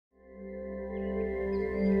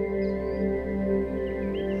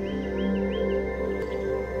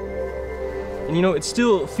And you know, it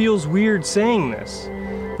still feels weird saying this,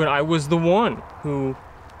 but I was the one who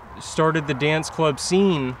started the dance club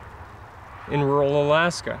scene in rural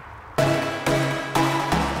Alaska.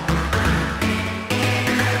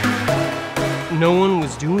 No one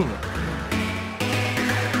was doing it.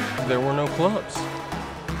 There were no clubs.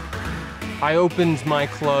 I opened my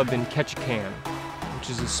club in Ketchikan, which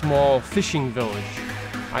is a small fishing village.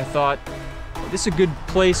 I thought, this is a good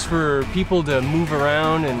place for people to move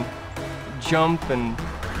around and jump, and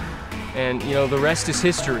you know, the rest is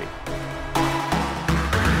history.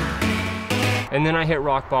 And then I hit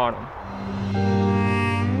rock bottom.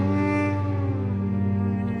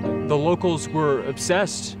 The locals were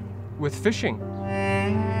obsessed with fishing.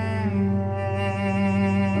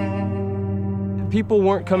 People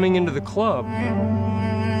weren't coming into the club.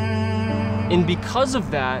 And because of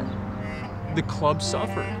that, the club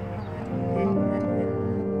suffered.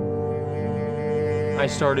 I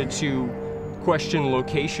started to question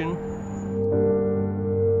location.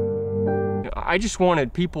 I just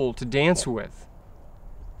wanted people to dance with.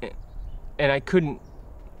 And I couldn't,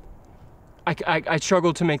 I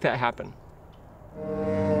struggled to make that happen.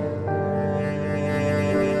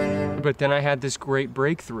 But then I had this great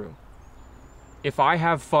breakthrough. If I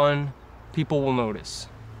have fun, people will notice.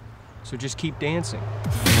 So just keep dancing.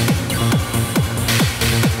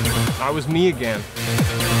 I was me again.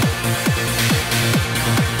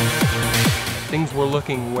 Things were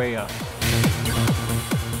looking way up.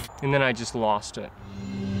 And then I just lost it.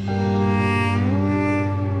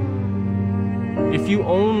 If you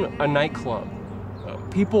own a nightclub,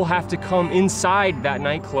 people have to come inside that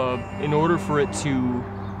nightclub in order for it to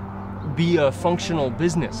be a functional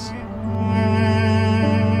business.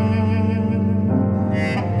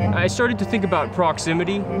 I started to think about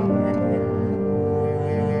proximity.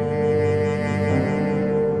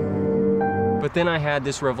 But then I had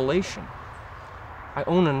this revelation. I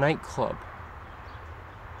own a nightclub.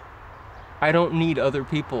 I don't need other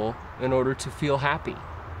people in order to feel happy.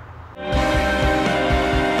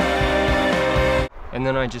 And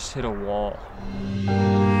then I just hit a wall.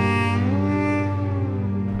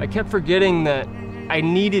 I kept forgetting that I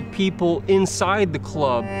needed people inside the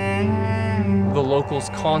club. The locals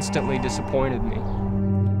constantly disappointed me.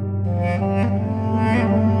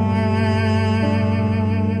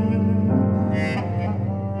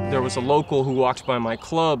 There was a local who walked by my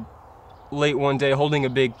club late one day holding a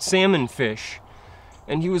big salmon fish.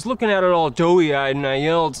 And he was looking at it all doughy-eyed, and I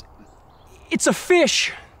yelled, "It's a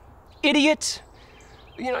fish, idiot!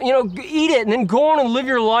 You know, eat it and then go on and live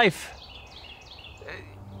your life.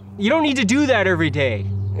 You don't need to do that every day."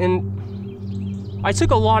 And I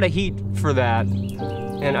took a lot of heat for that,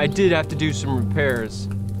 and I did have to do some repairs.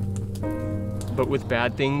 But with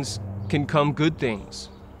bad things can come good things.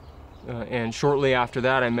 And shortly after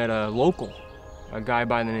that, I met a local, a guy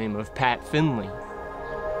by the name of Pat Finley.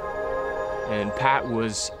 And Pat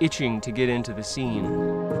was itching to get into the scene.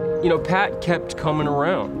 You know, Pat kept coming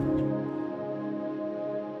around.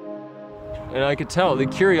 And I could tell the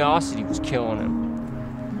curiosity was killing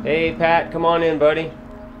him. "Hey, Pat, come on in, buddy.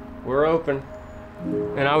 We're open."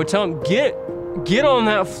 And I would tell him, get on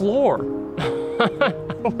that floor. I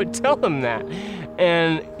would tell him that.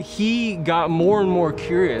 And he got more and more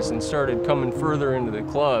curious and started coming further into the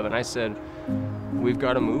club. And I said, "We've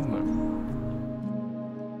got a movement."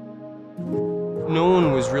 No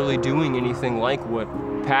one was really doing anything like what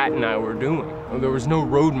Pat and I were doing. There was no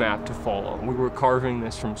roadmap to follow. We were carving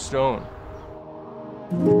this from stone.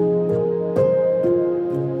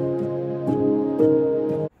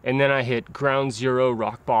 And then I hit ground zero,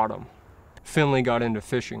 rock bottom. Finley got into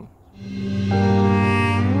fishing.